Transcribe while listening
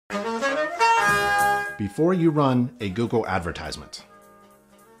Before you run a Google advertisement,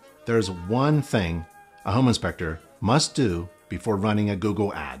 there's one thing a home inspector must do before running a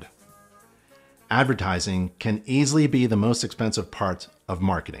Google ad. Advertising can easily be the most expensive part of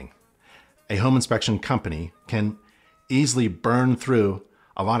marketing. A home inspection company can easily burn through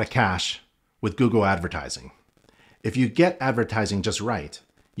a lot of cash with Google advertising. If you get advertising just right,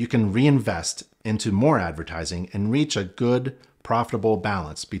 you can reinvest into more advertising and reach a good, profitable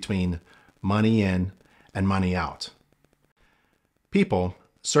balance between money in and money out. People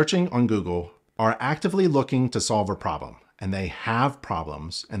searching on Google are actively looking to solve a problem, and they have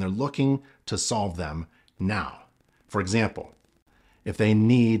problems and they're looking to solve them now. For example, if they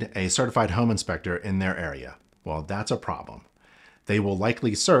need a certified home inspector in their area, well, that's a problem. They will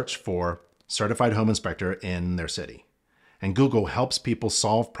likely search for certified home inspector in their city. And Google helps people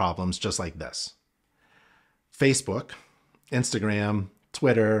solve problems just like this. Facebook, Instagram,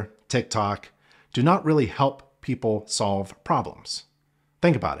 Twitter, TikTok do not really help people solve problems.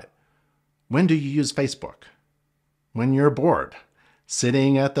 Think about it. When do you use Facebook? When you're bored,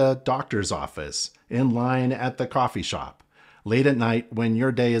 sitting at the doctor's office, in line at the coffee shop, late at night when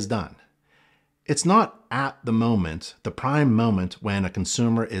your day is done. It's not at the moment, the prime moment when a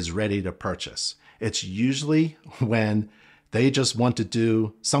consumer is ready to purchase. It's usually when they just want to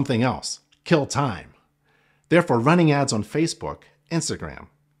do something else, kill time. Therefore, running ads on Facebook, Instagram,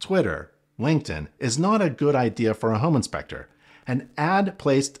 Twitter, LinkedIn is not a good idea for a home inspector. An ad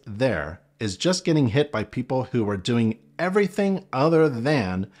placed there is just getting hit by people who are doing everything other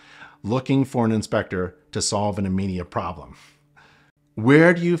than looking for an inspector to solve an immediate problem.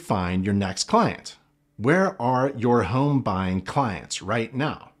 Where do you find your next client? Where are your home buying clients right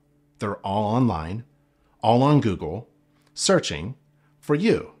now? They're all online, all on Google, searching for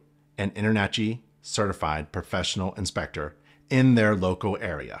you, an InterNACHI certified professional inspector in their local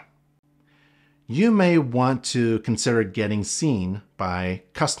area. You may want to consider getting seen by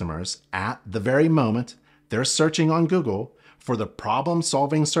customers at the very moment they're searching on Google for the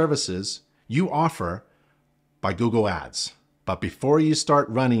problem-solving services you offer by Google Ads. But before you start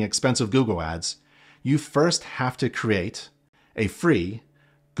running expensive Google ads, you first have to create a free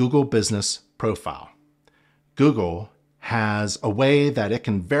Google business profile. Google has a way that it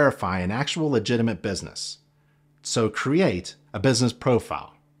can verify an actual legitimate business. So create a business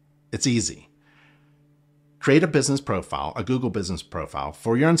profile. It's easy. Create a business profile, a Google business profile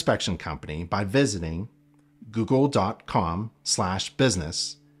for your inspection company by visiting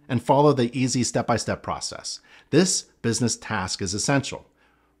google.com/business and follow the easy step-by-step process. This business task is essential.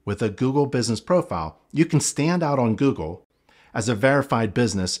 With a Google business profile, you can stand out on Google as a verified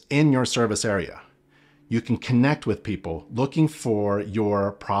business in your service area. You can connect with people looking for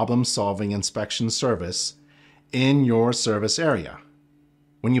your problem-solving inspection service in your service area.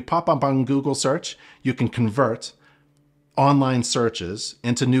 When you pop up on Google search, you can convert online searches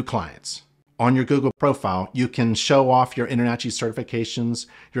into new clients. On your Google profile, you can show off your InterNACHI certifications,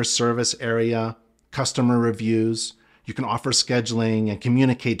 your service area, customer reviews. You can offer scheduling and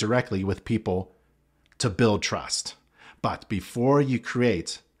communicate directly with people to build trust. But before you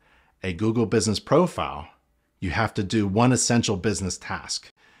create a Google business profile, you have to do one essential business task.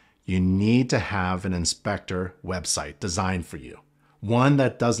 You need to have an inspector website designed for you. One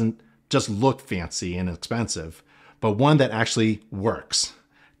that doesn't just look fancy and expensive, but one that actually works,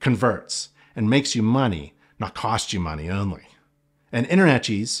 converts, and makes you money, not cost you money only. And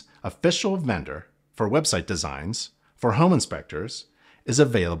InterNACHI's official vendor for website designs for home inspectors is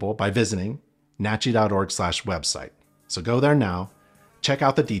available by visiting nachi.org/website. So go there now, check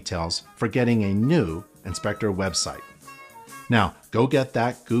out the details for getting a new inspector website. Now, go get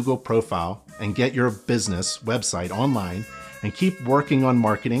that Google profile and get your business website online and keep working on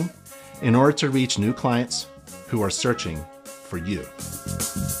marketing in order to reach new clients who are searching for you.